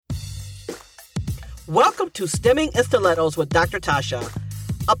Welcome to Stemming in Stilettos with Dr. Tasha,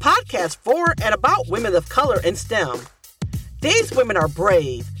 a podcast for and about women of color in STEM. These women are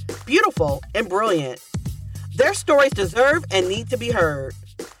brave, beautiful, and brilliant. Their stories deserve and need to be heard.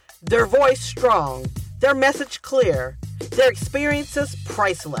 Their voice strong, their message clear, their experiences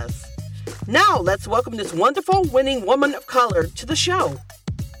priceless. Now let's welcome this wonderful winning woman of color to the show.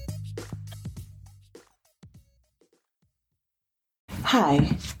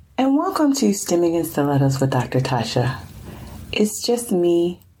 Hi, and welcome to Stemming in Stilettos with Dr. Tasha. It's just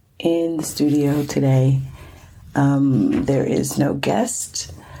me in the studio today. There is no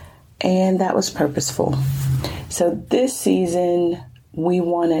guest, and that was purposeful. So this season, we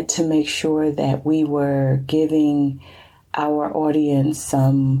wanted to make sure that we were giving our audience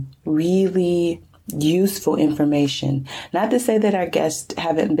some really useful information. Not to say that our guests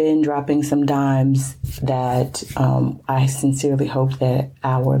haven't been dropping some dimes that I sincerely hope that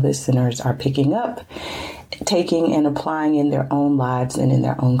our listeners are picking up, taking and applying in their own lives and in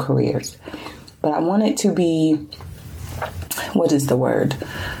their own careers. But I want it to be, I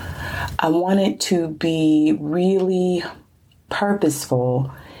want it to be really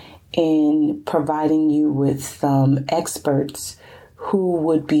purposeful in providing you with some experts who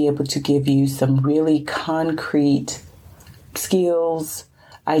would be able to give you some really concrete skills,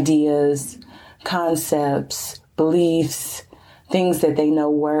 ideas, concepts, beliefs, things that they know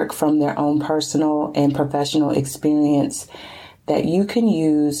work from their own personal and professional experience that you can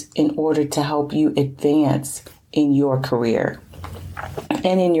use in order to help you advance in your career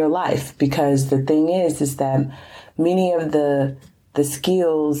and in your life. Because the thing is that many of the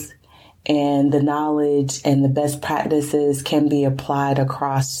skills and the knowledge and the best practices can be applied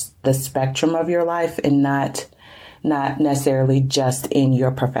across the spectrum of your life and not necessarily just in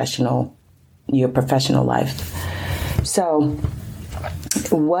your professional life. So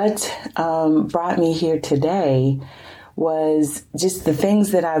what brought me here today was just the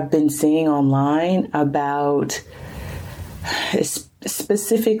things that I've been seeing online about,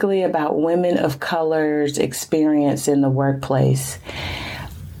 specifically about women of color's experience in the workplace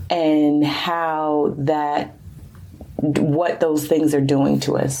and what those things are doing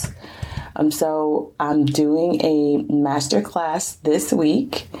to us. So I'm doing a masterclass this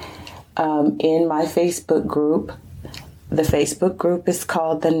week in my Facebook group. The Facebook group is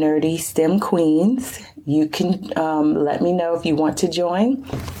called the Nerdy STEM Queens. You can let me know if you want to join,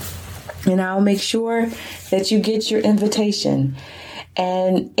 and I'll make sure that you get your invitation.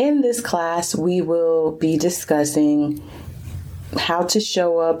 And in this class, we will be discussing how to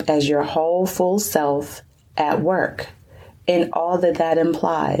show up as your whole full self at work and all that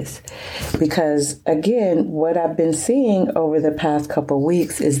implies. Because again, what I've been seeing over the past couple of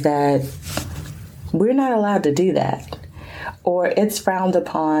weeks is that we're not allowed to do that, or it's frowned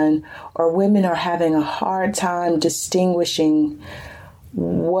upon, or women are having a hard time distinguishing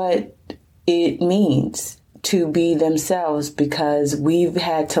what it means to be themselves because we've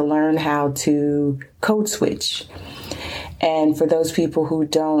had to learn how to code switch. And for those people who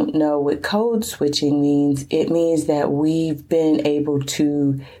don't know what code switching means, it means that we've been able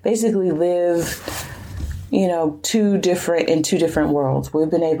to basically live, in two different worlds. We've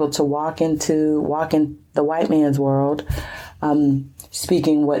been able to walk in the white man's world,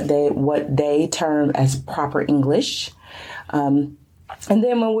 speaking what they term as proper English. And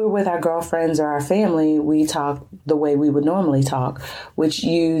then when we're with our girlfriends or our family, we talk the way we would normally talk, which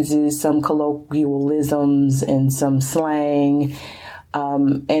uses some colloquialisms and some slang,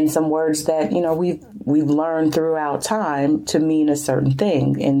 and some words that, we've learned throughout time to mean a certain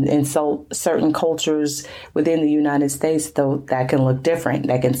thing. And so certain cultures within the United States, though, that can look different.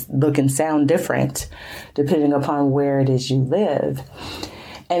 That can look and sound different depending upon where it is you live.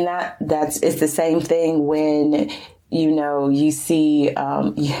 And it's the same thing when you see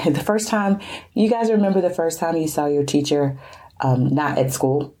the first time, you guys remember the first time you saw your teacher not at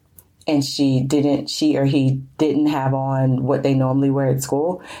school, and she or he didn't have on what they normally wear at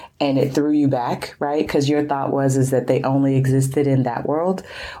school, and it threw you back, right? Because your thought is that they only existed in that world.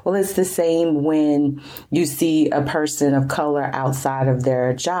 Well, it's the same when you see a person of color outside of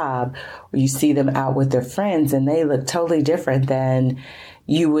their job, or you see them out with their friends, and they look totally different than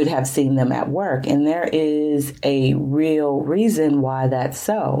you would have seen them at work. And there is a real reason why that's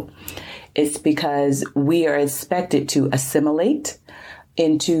so. It's because we are expected to assimilate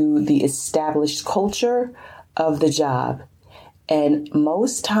into the established culture of the job. And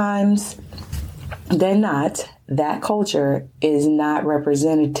most times than not, that culture is not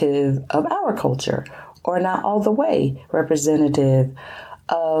representative of our culture, or not all the way representative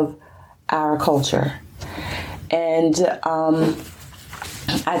of our culture. And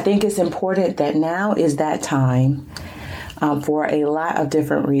I think it's important that now is that time for a lot of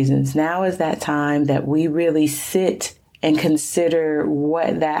different reasons. Now is that time that we really sit and consider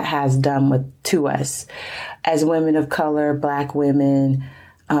what that has done to us as women of color, Black women,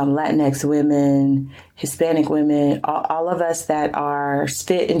 Latinx women, Hispanic women, all of us that are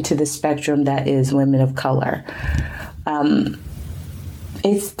fit into the spectrum that is women of color.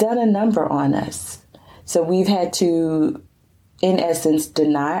 It's done a number on us. So we've had to, in essence,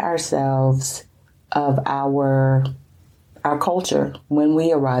 deny ourselves of our culture when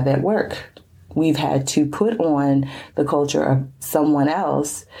we arrive at work. We've had to put on the culture of someone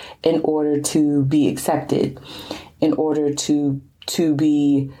else in order to be accepted, in order to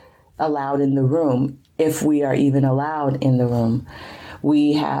be allowed in the room, if we are even allowed in the room.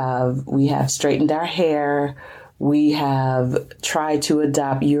 We have straightened our hair. We have tried to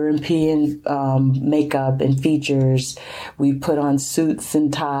adopt European makeup and features. We put on suits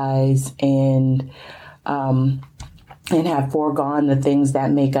and ties and have foregone the things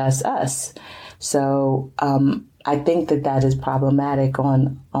that make us us. So I think that is problematic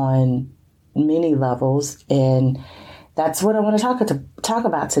on many levels, and that's what I want to talk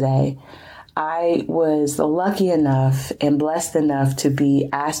about today. I was lucky enough and blessed enough to be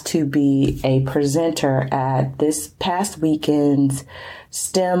asked to be a presenter at this past weekend's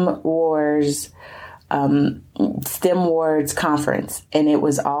STEM Wars conference. And it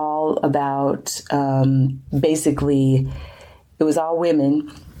was all about, basically, it was all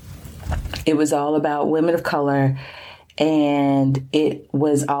women. It was all about women of color. And it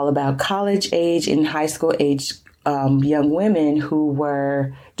was all about college age and high school age young women who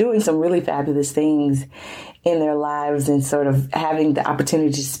were doing some really fabulous things in their lives and sort of having the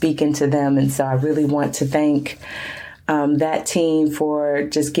opportunity to speak into them. And so I really want to thank that team for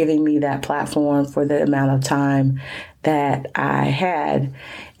just giving me that platform for the amount of time that I had.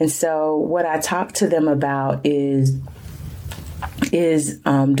 And so what I talked to them about is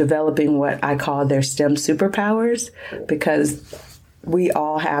developing what I call their STEM superpowers, because we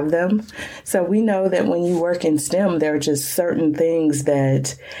all have them. So we know that when you work in STEM, there are just certain things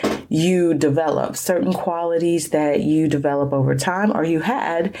that you develop, certain qualities that you develop over time or you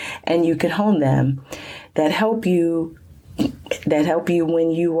had, and you can hone them that help you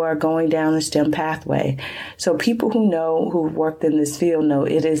when you are going down the STEM pathway. So people who've worked in this field know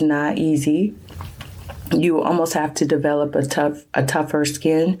it is not easy. You almost have to develop a tougher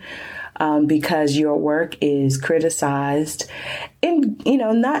skin. Because your work is criticized in,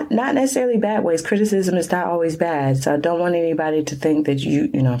 not necessarily bad ways. Criticism is not always bad. So I don't want anybody to think that you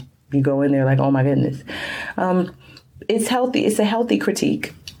go in there like, oh my goodness. It's healthy. It's a healthy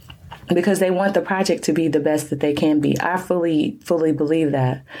critique because they want the project to be the best that they can be. I fully believe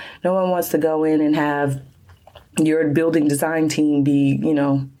that. No one wants to go in and have your building design team be,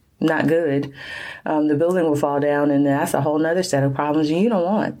 not good. The building will fall down, and that's a whole nother set of problems you don't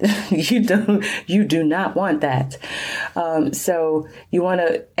want. You do not want that. So you want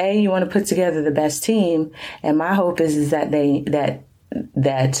to put together the best team. And my hope is that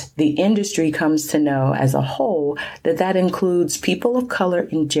the industry comes to know as a whole that includes people of color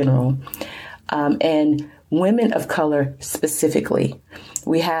in general, and women of color specifically.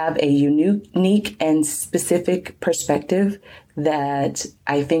 We have a unique and specific perspective that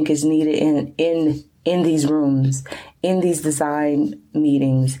I think is needed in these rooms, in these design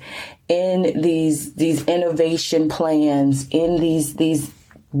meetings, in these innovation plans, in these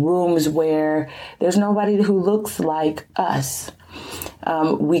rooms where there's nobody who looks like us.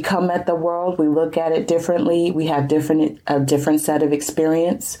 We come at the world, we look at it differently, we have a different set of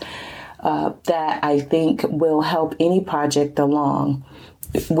experience that I think will help any project along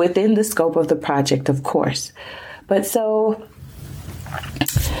within the scope of the project, of course. But so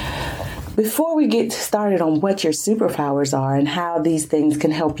before we get started on what your superpowers are and how these things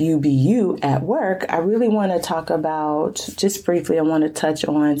can help you be you at work, I really want to talk about, just briefly, I want to touch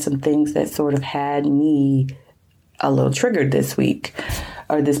on some things that sort of had me a little triggered this week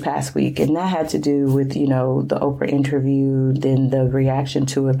or this past week. And that had to do with, the Oprah interview, then the reaction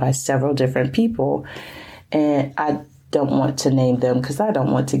to it by several different people. And I don't want to name them because I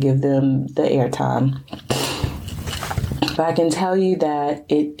don't want to give them the airtime. But I can tell you that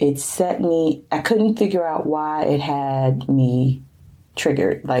it set me, I couldn't figure out why it had me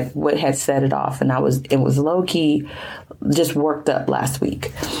triggered, like what had set it off. And it was low key, just worked up last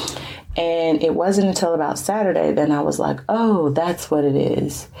week. And it wasn't until about Saturday then I was like, oh, that's what it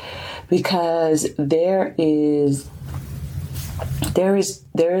is. Because there is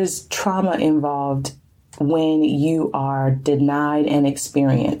trauma involved when you are denied an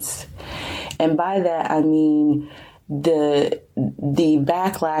experience. And by that, I mean the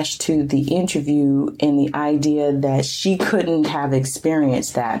backlash to the interview and the idea that she couldn't have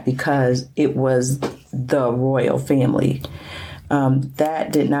experienced that because it was the royal family.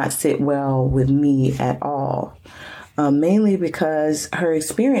 That did not sit well with me at all, mainly because her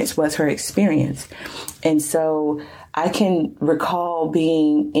experience was her experience. And so I can recall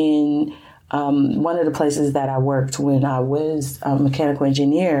being in one of the places that I worked when I was a mechanical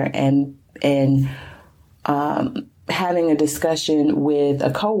engineer and having a discussion with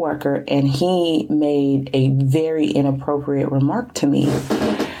a coworker, and he made a very inappropriate remark to me.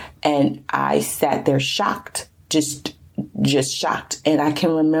 And I sat there shocked, just shocked. And I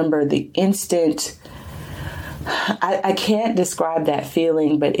can remember the instant, I can't describe that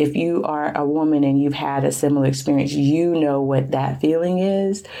feeling, but if you are a woman and you've had a similar experience, you know what that feeling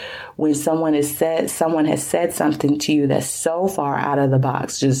is when someone has said something to you that's so far out of the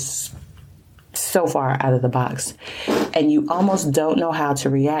box, just so far out of the box, and you almost don't know how to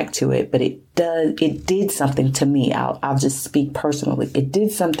react to it, but it did something to me. I'll just speak personally. It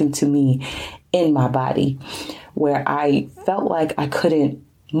did something to me in my body where I felt like I couldn't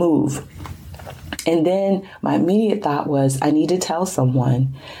move. And then my immediate thought was, I need to tell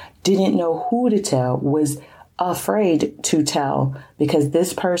someone. Didn't know who to tell, was afraid to tell because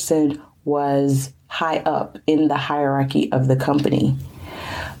this person was high up in the hierarchy of the company.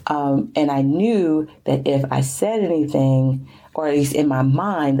 And I knew that if I said anything, or at least in my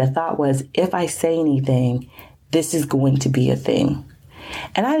mind, the thought was, if I say anything, this is going to be a thing.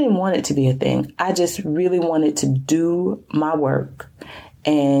 And I didn't want it to be a thing. I just really wanted to do my work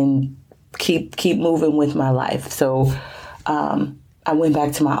and keep moving with my life. So I went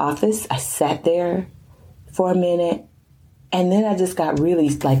back to my office. I sat there for a minute. And then I just got really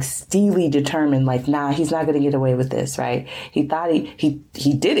steely determined, nah, he's not going to get away with this, right? He thought he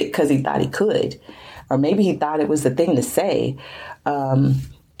did it because he thought he could. Or maybe he thought it was the thing to say.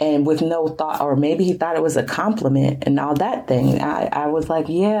 And with no thought, or maybe he thought it was a compliment and all that thing. I was like,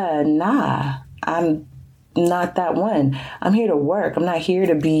 yeah, nah, I'm not that one. I'm here to work. I'm not here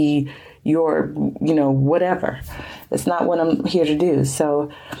to be your, whatever. That's not what I'm here to do.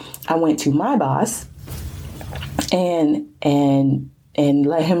 So I went to my boss and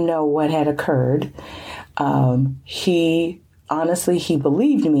let him know what had occurred. He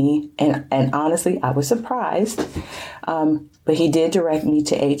believed me, and honestly, I was surprised. But he did direct me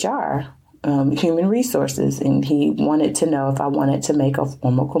to HR, Human Resources, and he wanted to know if I wanted to make a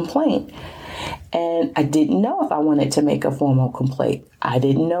formal complaint. And I didn't know if I wanted to make a formal complaint. I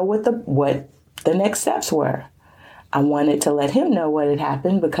didn't know what the next steps were. I wanted to let him know what had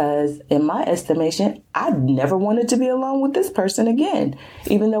happened because, in my estimation, I never wanted to be alone with this person again,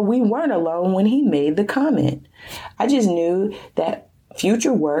 even though we weren't alone when he made the comment. I just knew that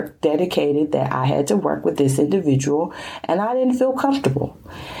future work dedicated that I had to work with this individual, and I didn't feel comfortable.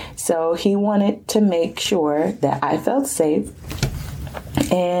 So he wanted to make sure that I felt safe,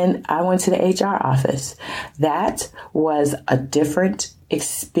 and I went to the HR office. That was a different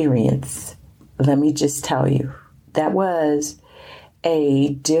experience. Let me just tell you. That was a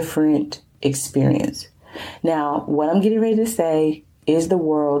different experience. Now, what I'm getting ready to say is the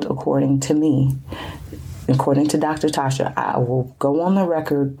world according to me. According to Dr. Tasha, I will go on the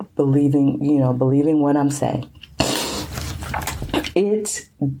record believing what I'm saying.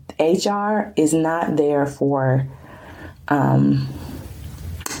 HR is not there for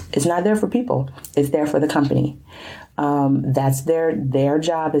it's not there for people. It's there for the company. That's their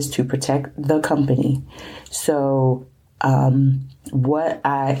job is to protect the company. So they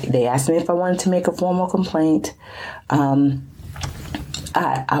asked me if I wanted to make a formal complaint. I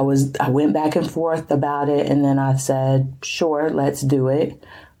went back and forth about it, and then I said, sure, let's do it.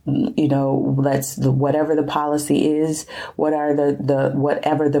 Whatever the policy is, whatever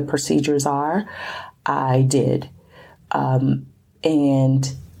the procedures are, I did.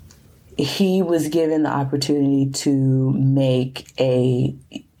 And he was given the opportunity to make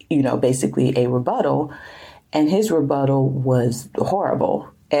basically a rebuttal, and his rebuttal was horrible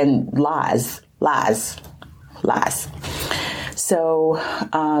and lies. So,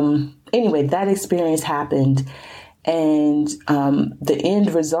 anyway, that experience happened, and the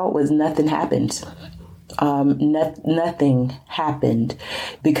end result was nothing happened. Nothing happened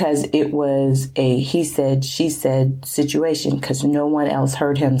because it was a he said, she said situation because no one else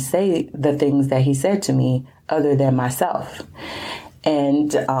heard him say the things that he said to me other than myself.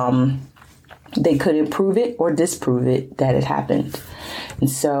 And they couldn't prove it or disprove it that it happened. And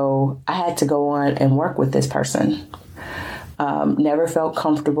so I had to go on and work with this person. Never felt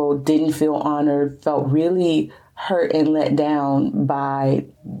comfortable, didn't feel honored, felt really hurt and let down by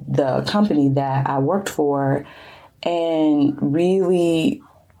the company that I worked for and really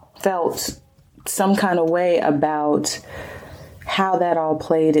felt some kind of way about how that all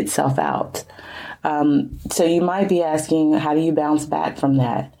played itself out. So you might be asking, how do you bounce back from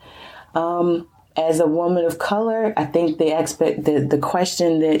that? As a woman of color, I think the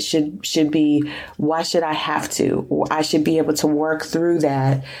question that should be, why should I have to? Or I should be able to work through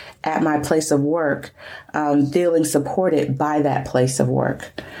that at my place of work, feeling supported by that place of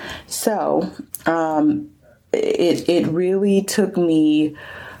work. So it really took me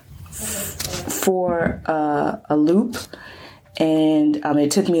for a loop, and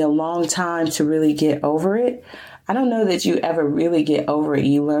it took me a long time to really get over it. I don't know that you ever really get over it.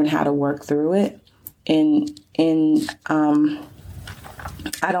 You learn how to work through it. And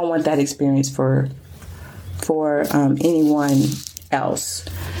I don't want that experience for anyone else.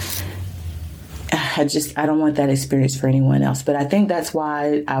 I don't want that experience for anyone else. But I think that's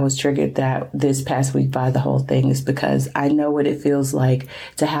why I was triggered that this past week by the whole thing, is because I know what it feels like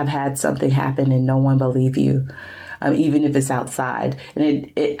to have had something happen and no one believe you. Even if it's outside,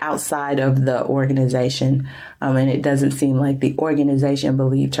 and it outside of the organization. And it doesn't seem like the organization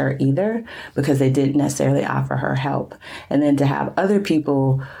believed her either, because they didn't necessarily offer her help. And then to have other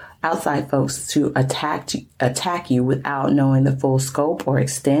people, outside folks, to attack you without knowing the full scope or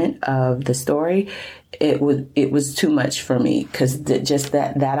extent of the story, it was too much for me, because just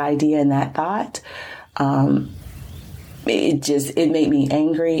that idea and that thought, it made me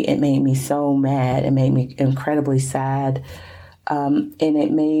angry. It made me so mad. It made me incredibly sad. And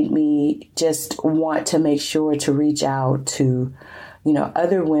it made me just want to make sure to reach out to,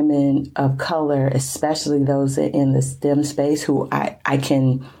 other women of color, especially those in the STEM space, who I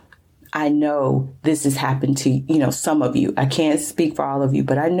know this has happened to, some of you. I can't speak for all of you,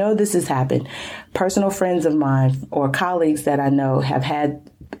 but I know this has happened. Personal friends of mine or colleagues that I know have had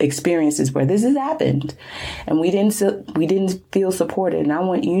experiences where this has happened, and we didn't feel supported. And I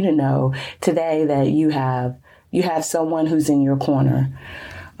want you to know today that you have someone who's in your corner,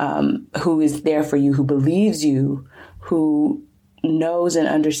 who is there for you, who believes you, who knows and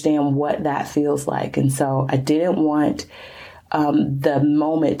understands what that feels like. And so I didn't want the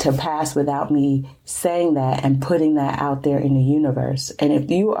moment to pass without me saying that and putting that out there in the universe. And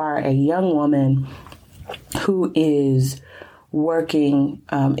if you are a young woman who is working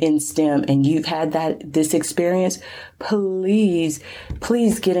in STEM and you've had this experience, please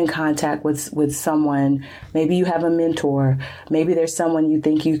get in contact with someone. Maybe you have a mentor. Maybe there's someone you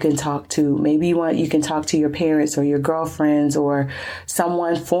think you can talk to. Maybe you can talk to your parents or your girlfriends or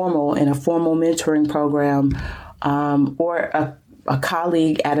someone formal in a formal mentoring program, or a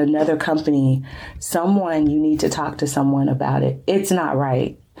colleague at another company. You need to talk to someone about it. It's not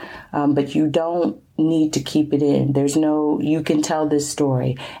right. But you don't need to keep it in. You can tell this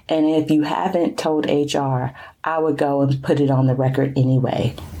story. And if you haven't told HR, I would go and put it on the record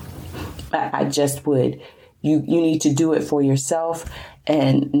anyway. I just would. You need to do it for yourself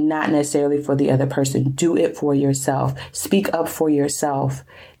and not necessarily for the other person. Do it for yourself. Speak up for yourself.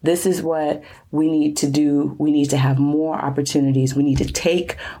 This is what we need to do. We need to have more opportunities. We need to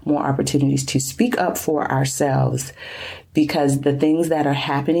take more opportunities to speak up for ourselves, because the things that are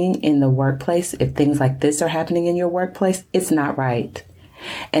happening in the workplace, if things like this are happening in your workplace, it's not right.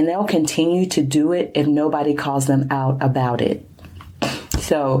 And they'll continue to do it if nobody calls them out about it.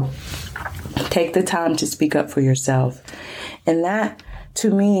 So take the time to speak up for yourself. And that,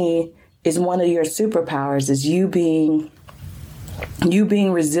 to me, is one of your superpowers, is you being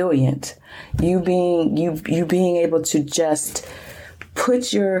resilient, you being able to just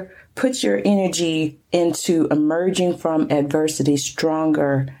put your energy into emerging from adversity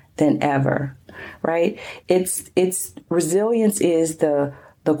stronger than ever, right? It's resilience is the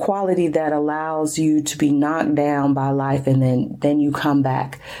quality that allows you to be knocked down by life and then you come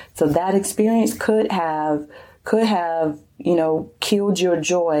back. So that experience could have killed your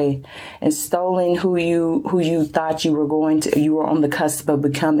joy and stolen who you thought you were on the cusp of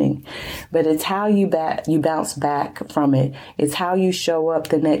becoming. But it's how you bounce back from it. It's how you show up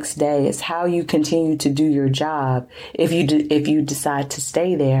the next day. It's how you continue to do your job if you decide to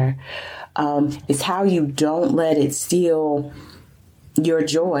stay there. It's how you don't let it steal your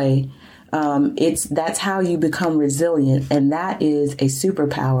joy. That's how you become resilient, and that is a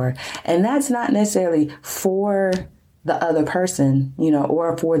superpower. And that's not necessarily for the other person,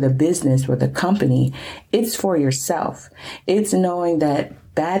 or for the business or the company. It's for yourself. It's knowing that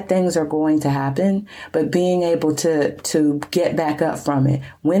Bad things are going to happen, but being able to get back up from it.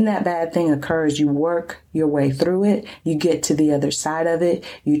 When that bad thing occurs, you work your way through it. You get to the other side of it.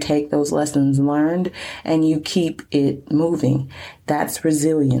 You take those lessons learned and you keep it moving. That's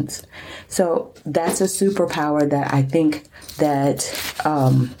resilience. So that's a superpower that I think that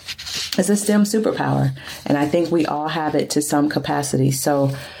is a STEM superpower. And I think we all have it to some capacity.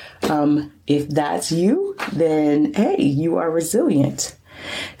 So if that's you, then hey, you are resilient.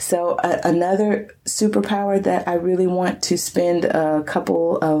 So another superpower that I really want to spend a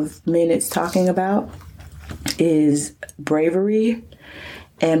couple of minutes talking about is bravery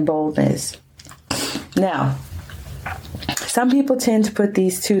and boldness. Now, some people tend to put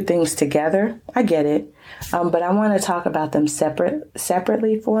these two things together. I get it. But I want to talk about them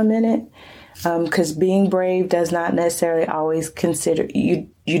separately for a minute. Because being brave does not necessarily always consider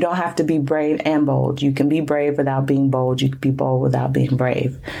you don't have to be brave and bold. You can be brave without being bold. You can be bold without being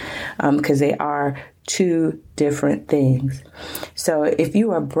brave, because they are two different things. So if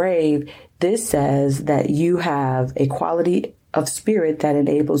you are brave, this says that you have a quality of spirit that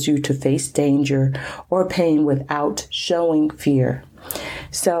enables you to face danger or pain without showing fear.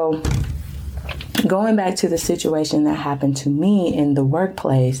 So going back to the situation that happened to me in the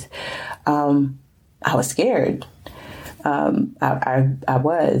workplace, I was scared. I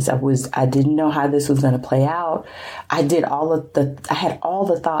didn't know how this was going to play out. I had all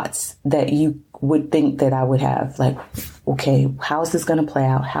the thoughts that you would think that I would have, like, okay, how is this going to play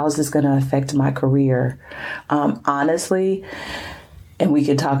out? How is this going to affect my career? Honestly, and we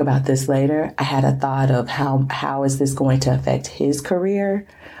could talk about this later, I had a thought of how is this going to affect his career?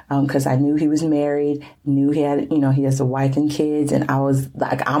 Because I knew he was married, knew he has a wife and kids, and I was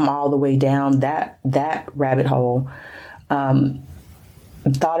like, I'm all the way down that rabbit hole.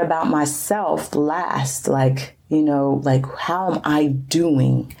 Thought about myself last, like how am I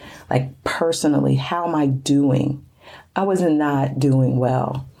doing? Like personally, how am I doing? I was not doing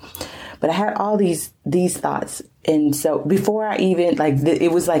well, but I had all these thoughts. And so before I even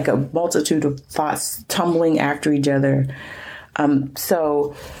it was like a multitude of thoughts tumbling after each other.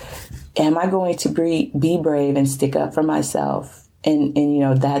 So am I going to be brave and stick up for myself? And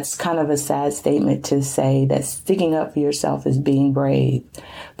that's kind of a sad statement to say that sticking up for yourself is being brave.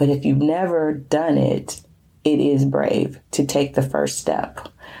 But if you've never done it, it is brave to take the first step.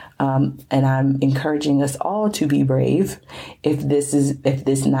 And I'm encouraging us all to be brave if this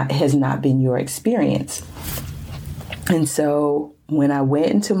has not been your experience. And so when I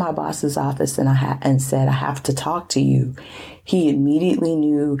went into my boss's office and said, I have to talk to you, he immediately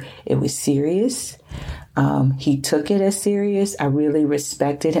knew it was serious. He took it as serious. I really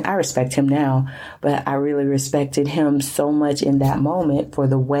respected him. I respect him now, but I really respected him so much in that moment for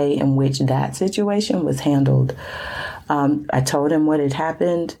the way in which that situation was handled. I told him what had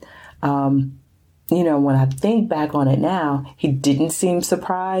happened. When I think back on it now, he didn't seem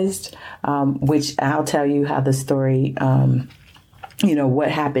surprised, which I'll tell you how the story,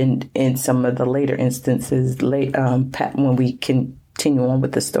 what happened in some of the later instances when we continue on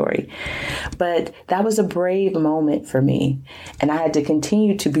with the story. But that was a brave moment for me. And I had to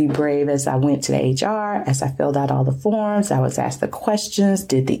continue to be brave as I went to the HR, as I filled out all the forms. I was asked the questions,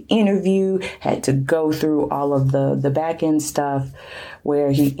 did the interview, had to go through all of the back end stuff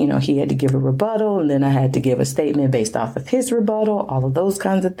where he had to give a rebuttal, and then I had to give a statement based off of his rebuttal, all of those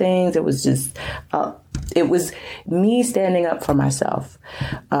kinds of things. It was just, it was me standing up for myself.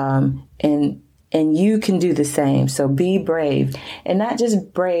 And you can do the same. So be brave, and not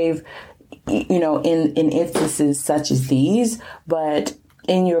just brave, in instances such as these, but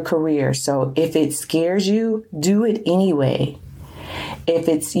in your career. So if it scares you, do it anyway. If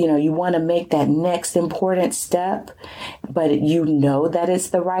it's, you want to make that next important step, but that it's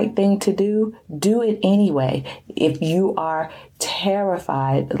the right thing to do it anyway. If you are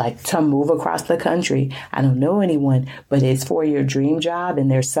terrified, like to move across the country, I don't know anyone, but it's for your dream job,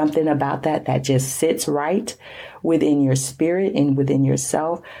 and there's something about that just sits right within your spirit and within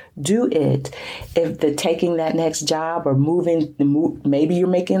yourself, do it. If taking that next job or maybe you're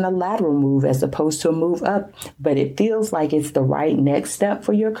making a lateral move as opposed to a move up, but it feels like it's the right next step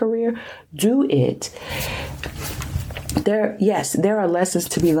for your career, do it. There are lessons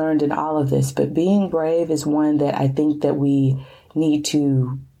to be learned in all of this, but being brave is one that I think that we need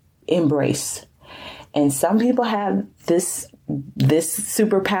to embrace. And some people have this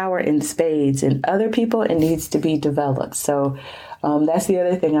superpower in spades, and other people it needs to be developed. So that's the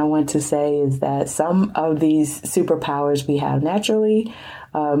other thing I want to say, is that some of these superpowers we have naturally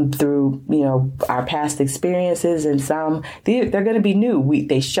through our past experiences, and some they're going to be new.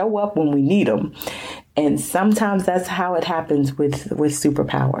 They show up when we need them, And sometimes that's how it happens with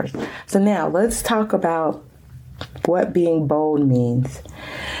superpowers. So now let's talk about what being bold means.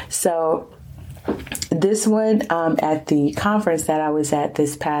 So this one, at the conference that I was at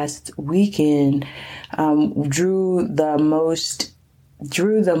this past weekend, drew the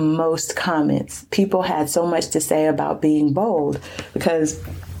most comments. People had so much to say about being bold because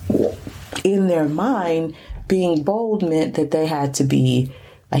in their mind, being bold meant that they had to be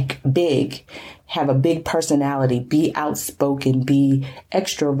like big, have a big personality, be outspoken, be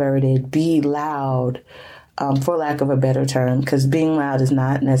extroverted, be loud, for lack of a better term, because being loud is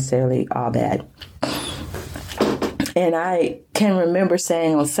not necessarily all bad. And I can remember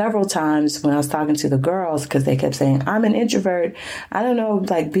saying on several times when I was talking to the girls, because they kept saying, I'm an introvert. I don't know,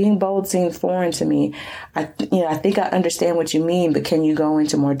 like being bold seems foreign to me. I think I understand what you mean, but can you go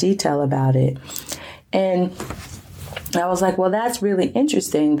into more detail about it? And I was like, well, that's really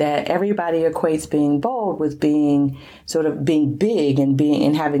interesting that everybody equates being bold with being sort of being big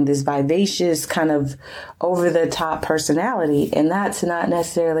and having this vivacious kind of over the top personality. And that's not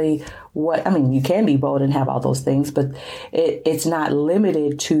necessarily you can be bold and have all those things, but it's not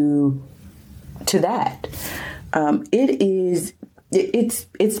limited to that.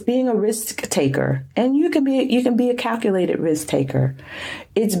 It's being a risk taker, and you can be a calculated risk taker.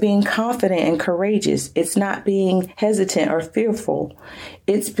 It's being confident and courageous. It's not being hesitant or fearful.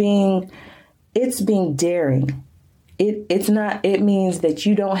 It's being daring. It means that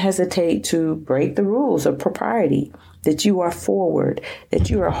you don't hesitate to break the rules of propriety, that you are forward, that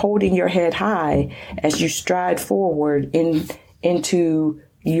you are holding your head high as you stride forward into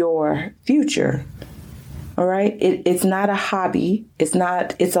your future. All right. It's not a hobby. It's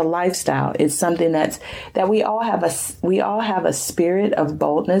a lifestyle. It's something that we all have a spirit of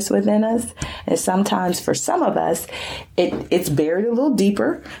boldness within us. And sometimes for some of us, it's buried a little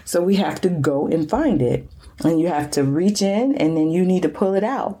deeper. So we have to go and find it, and you have to reach in, and then you need to pull it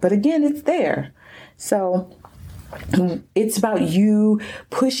out. But again, it's there. So it's about you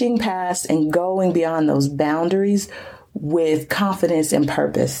pushing past and going beyond those boundaries with confidence and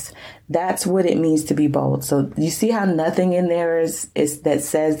purpose. That's what it means to be bold. So you see how nothing in there is that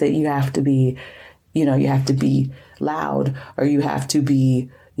says that you have to be, you have to be loud, or you have to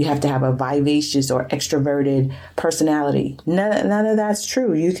have a vivacious or extroverted personality. None of that's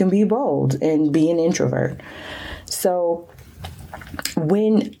true. You can be bold and be an introvert. So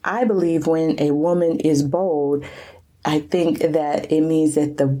when a woman is bold, I think that it means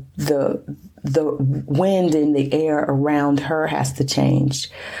that the wind in the air around her has to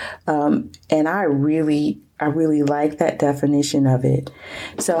change. And I really like that definition of it.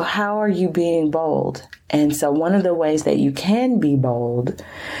 So how are you being bold? And so one of the ways that you can be bold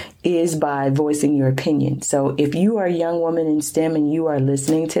is by voicing your opinion. So if you are a young woman in STEM and you are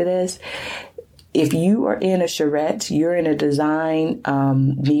listening to this, if you are in a charrette, you're in a design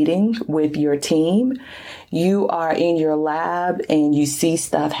meeting with your team, you are in your lab and you see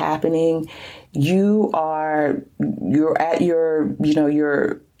stuff happening, you're at your,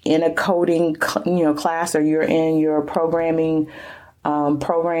 you're in a coding, class, or you're in your programming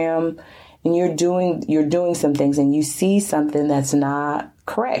program, and you're doing some things and you see something that's not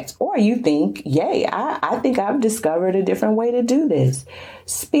correct, or you think, yay, I think I've discovered a different way to do this.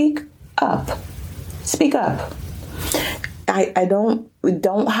 Speak up. Speak up. I don't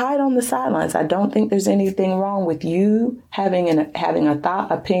hide on the sidelines. I don't think there's anything wrong with you having a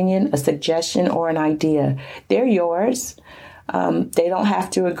thought, opinion, a suggestion, or an idea. They're yours. They don't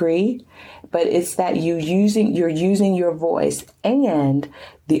have to agree, but it's that you're using your voice, and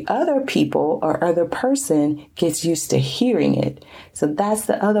the other people or other person gets used to hearing it. So that's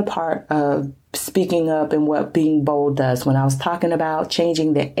the other part of speaking up and what being bold does. When I was talking about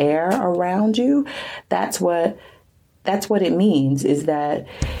changing the air around you, that's what it means, is that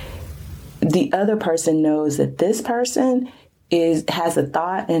the other person knows that this person has a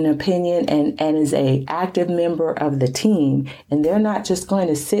thought and opinion and is a active member of the team. And they're not just going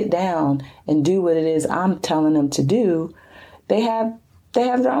to sit down and do what it is I'm telling them to do. They have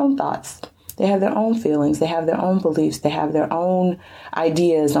their own thoughts. They have their own feelings. They have their own beliefs. They have their own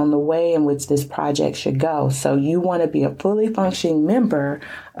ideas on the way in which this project should go. So you want to be a fully functioning member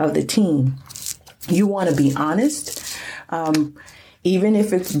of the team. You want to be honest, even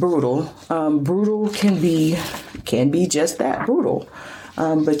if it's brutal. Brutal can be just that, brutal.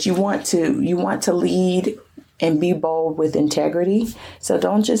 But you want to lead and be bold with integrity. So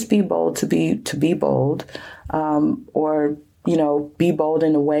don't just be bold to be bold, or be bold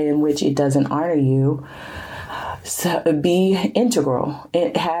in a way in which it doesn't honor you. So be integral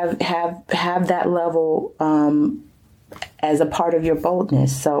and have that level as a part of your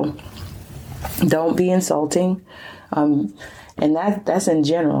boldness. So Don't be insulting. And that's in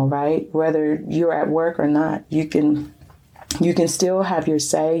general, right? Whether you're at work or not, you can still have your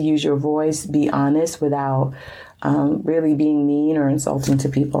say, use your voice, be honest without really being mean or insulting to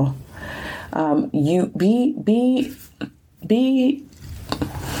people. I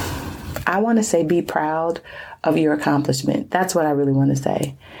want to say be proud of your accomplishment. That's what I really want to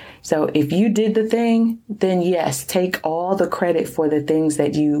say. So if you did the thing, then yes, take all the credit for the things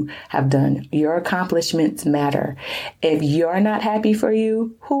that you have done. Your accomplishments matter. If you're not happy for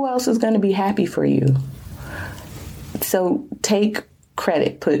you, who else is going to be happy for you? So take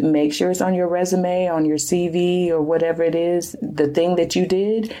credit. Make sure it's on your resume, on your CV, or whatever it is, the thing that you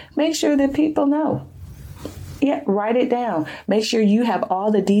did. Make sure that people know. Yeah, write it down. Make sure you have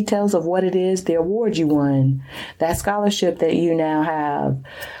all the details of what it is, the award you won, that scholarship that you now have,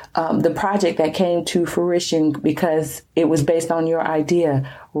 the project that came to fruition because it was based on your idea.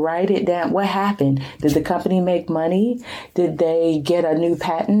 Write it down. What happened? Did the company make money? Did they get a new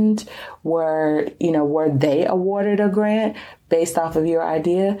patent? Were they awarded a grant based off of your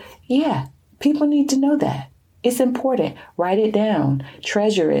idea? Yeah, people need to know that. It's important. Write it down.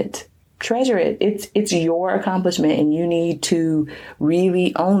 Treasure it. Treasure it. It's your accomplishment and you need to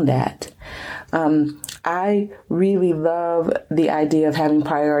really own that. I really love the idea of having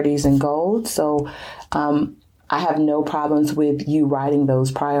priorities and goals. So I have no problems with you writing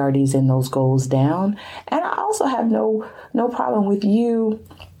those priorities and those goals down. And I also have no problem with you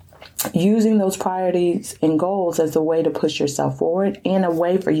using those priorities and goals as a way to push yourself forward and a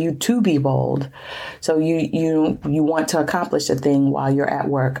way for you to be bold. So you want to accomplish a thing while you're at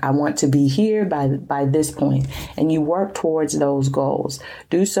work. I want to be here by this point, and you work towards those goals.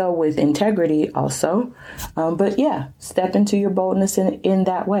 Do so with integrity also. But yeah, step into your boldness in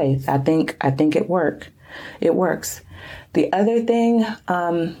that way. I think it works. The other thing,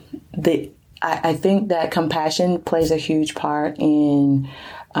 I think that compassion plays a huge part in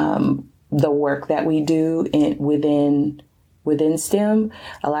the work that we do within STEM.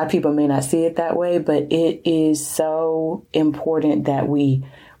 A lot of people may not see it that way, but it is so important that we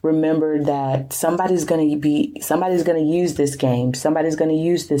remember that somebody's going to use this game. Somebody's going to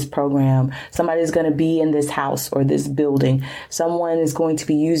use this program. Somebody's going to be in this house or this building. Someone is going to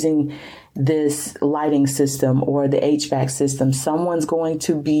be using this lighting system or the HVAC system. Someone's going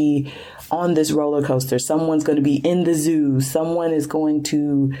to be on this roller coaster. Someone's going to be in the zoo. Someone is going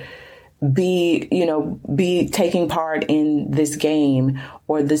to be taking part in this game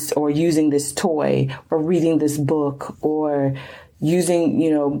or using this toy or reading this book or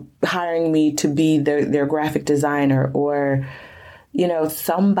hiring me to be their graphic designer or,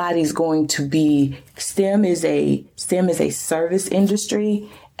 somebody's going to be. STEM is a service industry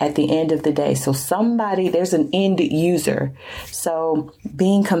at the end of the day. So there's an end user. So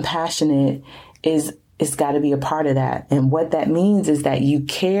being compassionate it's got to be a part of that. And what that means is that you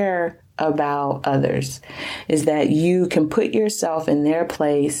care about others, is that you can put yourself in their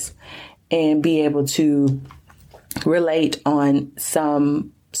place and be able to relate on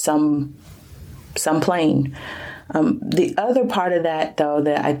some plane. The other part of that, though,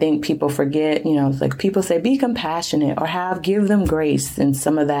 that I think people forget, like people say, be compassionate or give them grace and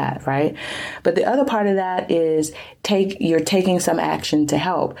some of that, right? But the other part of that is you're taking some action to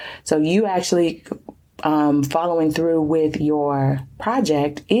help. So you actually following through with your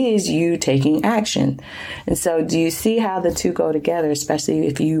project is you taking action. And so do you see how the two go together, especially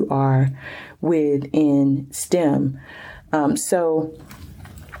if you are within STEM? So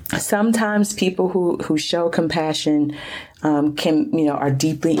sometimes people who show compassion are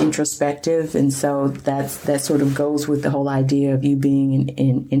deeply introspective, and so that sort of goes with the whole idea of you being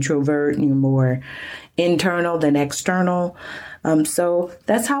an introvert. You're more internal than external. So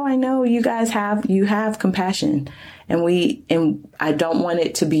that's how I know you guys have compassion, and I don't want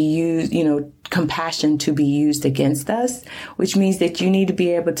it to be used, compassion to be used against us, which means that you need to be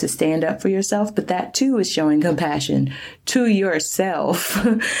able to stand up for yourself. But that too is showing compassion to yourself.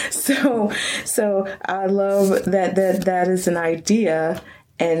 So I love that is an idea,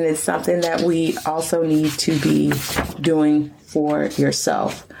 and it's something that we also need to be doing for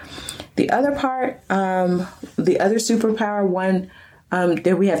yourself. The other part, the other superpower one,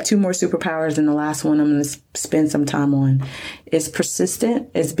 there we have two more superpowers, and the last one I'm going to spend some time on is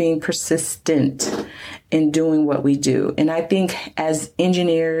being persistent in doing what we do. And I think as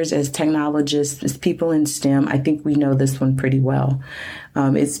engineers, as technologists, as people in STEM, I think we know this one pretty well.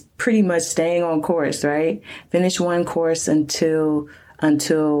 It's pretty much staying on course, right? Finish one course until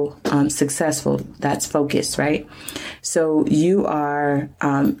successful. That's focus, right? So you are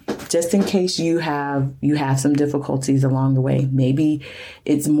just in case you have some difficulties along the way. Maybe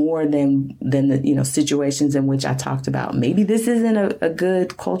it's more than the situations in which I talked about. Maybe this isn't a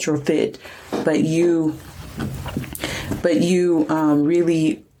good cultural fit, but you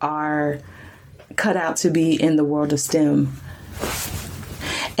really are cut out to be in the world of STEM.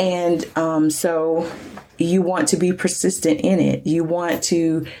 And so you want to be persistent in it. You want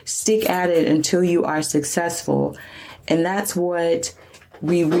to stick at it until you are successful. And that's what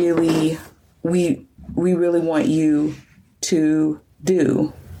we really want you to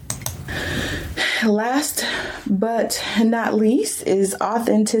do. Last but not least is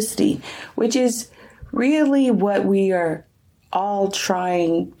authenticity, which is really what we are all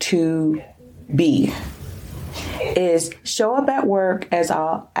trying to be. Is show up at work as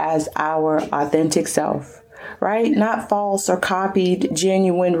our authentic self, right? Not false or copied,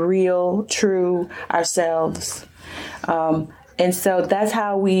 genuine, real, true ourselves. And so that's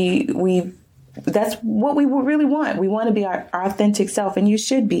how that's what we really want. We want to be our authentic self, and you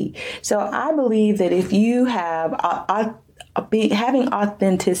should be. So I believe that if you have having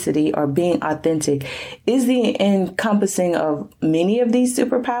authenticity or being authentic is the encompassing of many of these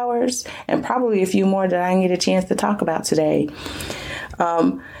superpowers, and probably a few more that I didn't get a chance to talk about today.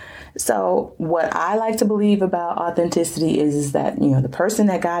 So what I like to believe about authenticity is that, the person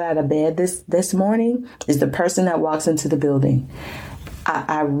that got out of bed this morning is the person that walks into the building.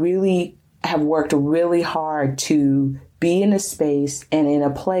 I really have worked really hard to be in a space and in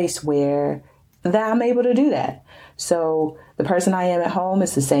a place where that I'm able to do that. So the person I am at home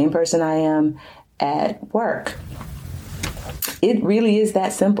is the same person I am at work. It really is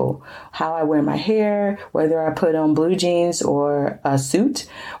that simple. How I wear my hair, whether I put on blue jeans or a suit,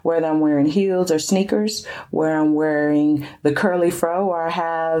 whether I'm wearing heels or sneakers, where I'm wearing the curly fro or I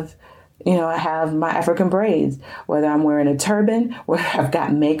have my African braids, whether I'm wearing a turban, whether I've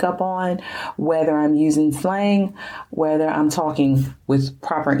got makeup on, whether I'm using slang, whether I'm talking with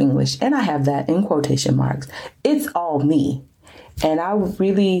proper English. And I have that in quotation marks. It's all me. And I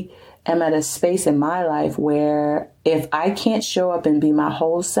really am at a space in my life where if I can't show up and be my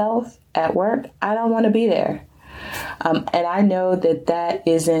whole self at work, I don't want to be there. And I know that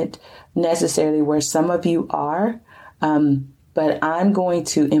isn't necessarily where some of you are. But I'm going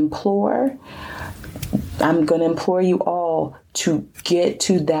to implore you all to get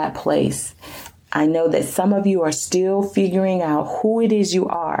to that place. I know that some of you are still figuring out who it is you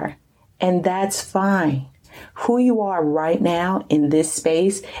are, and that's fine. Who you are right now in this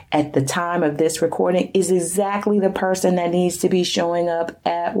space at the time of this recording is exactly the person that needs to be showing up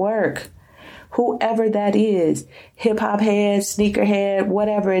at work. Whoever that is, hip hop head, sneaker head,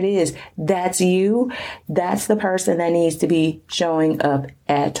 whatever it is, that's you. That's the person that needs to be showing up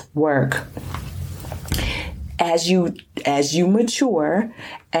at work. As you mature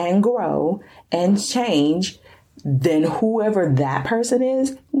and grow and change, then whoever that person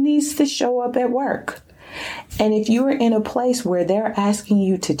is needs to show up at work. And if you are in a place where they're asking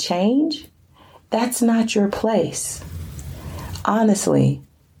you to change, that's not your place. Honestly.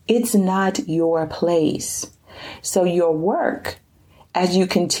 It's not your place. So your work, as you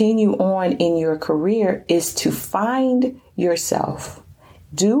continue on in your career, is to find yourself.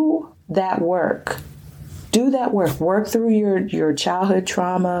 Do that work. Do that work. Work through your childhood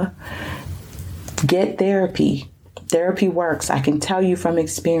trauma. Get therapy. Therapy works. I can tell you from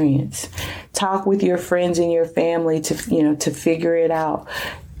experience. Talk with your friends and your family to figure it out.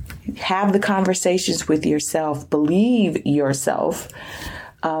 Have the conversations with yourself. Believe yourself.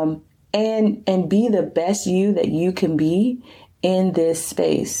 And be the best you that you can be in this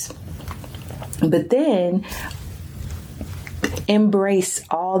space. But then embrace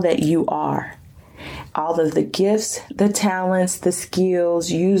all that you are. All of the gifts, the talents, the skills,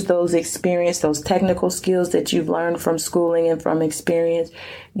 use those experience, those technical skills that you've learned from schooling and from experience.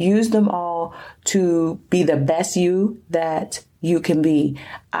 Use them all to be the best you that you can be.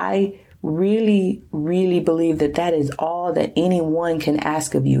 I really, really believe that is all that anyone can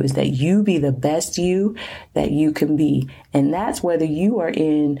ask of you, is that you be the best you that you can be. And that's whether you are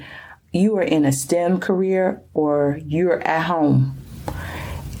in a STEM career or you're at home.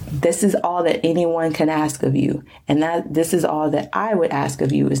 This is all that anyone can ask of you. And this is all that I would ask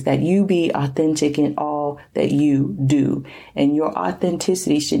of you, is that you be authentic in all that you do. And your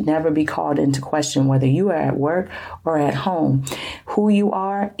authenticity should never be called into question, whether you are at work or at home. Who you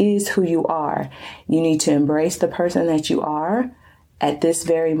are is who you are. You need to embrace the person that you are at this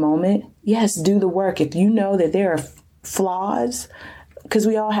very moment. Yes, do the work. If you know that there are flaws, because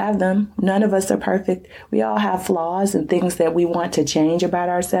we all have them. None of us are perfect. We all have flaws and things that we want to change about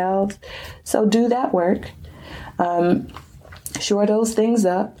ourselves. So do that work. Shore those things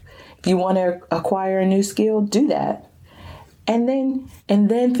up. You want to acquire a new skill? Do that. And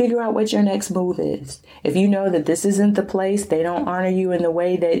then figure out what your next move is. If you know that this isn't the place, they don't honor you in the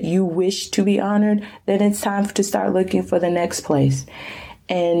way that you wish to be honored, then it's time to start looking for the next place.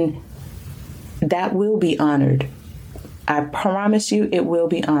 And that will be honored. I promise you it will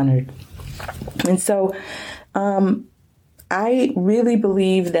be honored. And so I really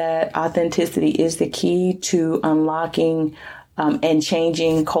believe that authenticity is the key to unlocking and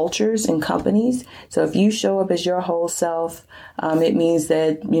changing cultures and companies. So if you show up as your whole self, it means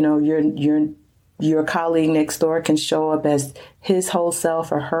that, you know, your colleague next door can show up as his whole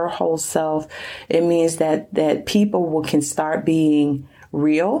self or her whole self. It means that people can start being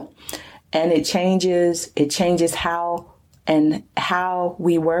real, and it changes how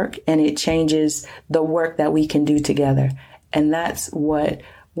we work, and it changes the work that we can do together. And that's what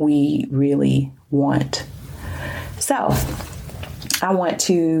we really want. So I want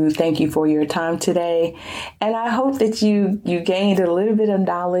to thank you for your time today. And I hope that you gained a little bit of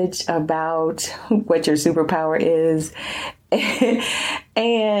knowledge about what your superpower is.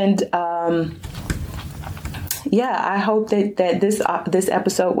 And I hope that this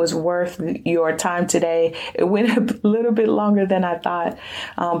episode was worth your time today. It went a little bit longer than I thought,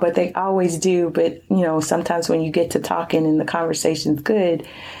 but they always do. But, you know, sometimes when you get to talking and the conversation's good,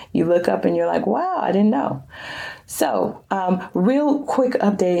 you look up and you're like, wow, I didn't know. So, real quick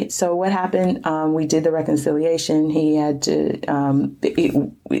update. So what happened? We did the reconciliation. He had to,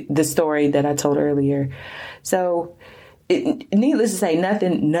 the story that I told earlier. So needless to say,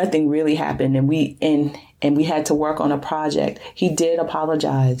 nothing really happened. And we had to work on a project. He did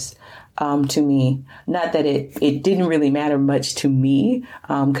apologize to me. Not that it didn't really matter much to me,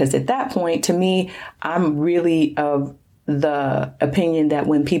 because at that point, to me, I'm really of the opinion that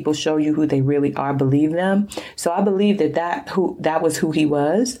when people show you who they really are, believe them. So I believe that was who he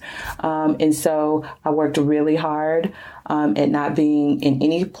was. And so I worked really hard at not being in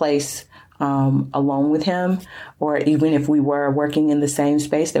any place alone with him, or even if we were working in the same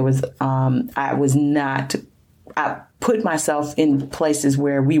space, I put myself in places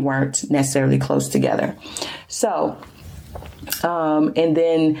where we weren't necessarily close together. So, and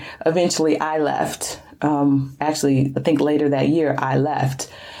then eventually I left. Actually, I think later that year I left.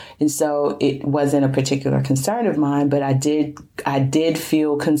 And so it wasn't a particular concern of mine, but I did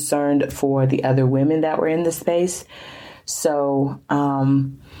feel concerned for the other women that were in the space. So,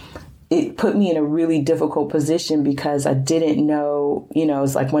 it put me in a really difficult position because I didn't know, you know,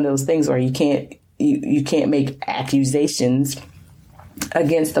 it's like one of those things where you can't make accusations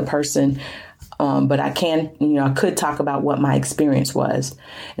against the person. But I could talk about what my experience was.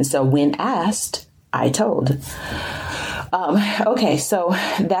 And so when asked, I told. Okay, so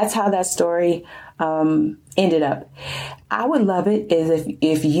that's how that story ended up. I would love it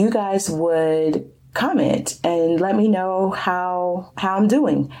if you guys would comment and let me know how I'm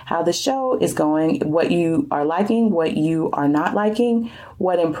doing, how the show is going, what you are liking, what you are not liking,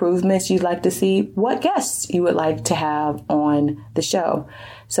 what improvements you'd like to see, what guests you would like to have on the show.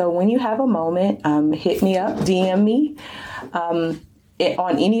 So when you have a moment, hit me up, DM me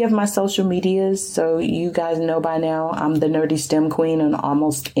on any of my social medias. So you guys know by now, I'm the Nerdy STEM Queen on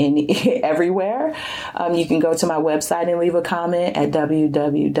almost everywhere. You can go to my website and leave a comment at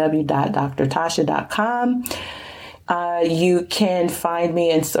www.drtasha.com. You can find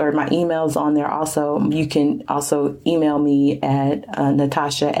me, or my email's on there also. You can also email me at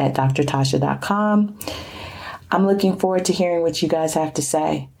natasha@drtasha.com. I'm looking forward to hearing what you guys have to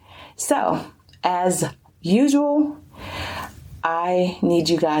say. So, as usual, I need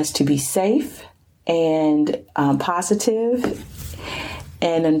you guys to be safe and positive.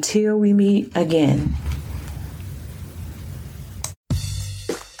 And until we meet again.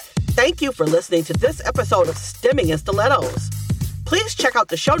 Thank you for listening to this episode of Stemming in Stilettos. Please check out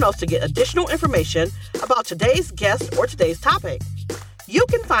the show notes to get additional information about today's guest or today's topic. You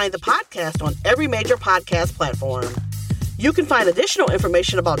can find the podcast on every major podcast platform. You can find additional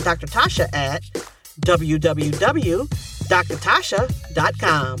information about Dr. Tasha at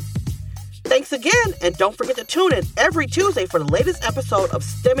www.drtasha.com. Thanks again, and don't forget to tune in every Tuesday for the latest episode of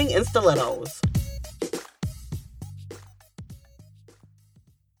Stemming in Stilettos.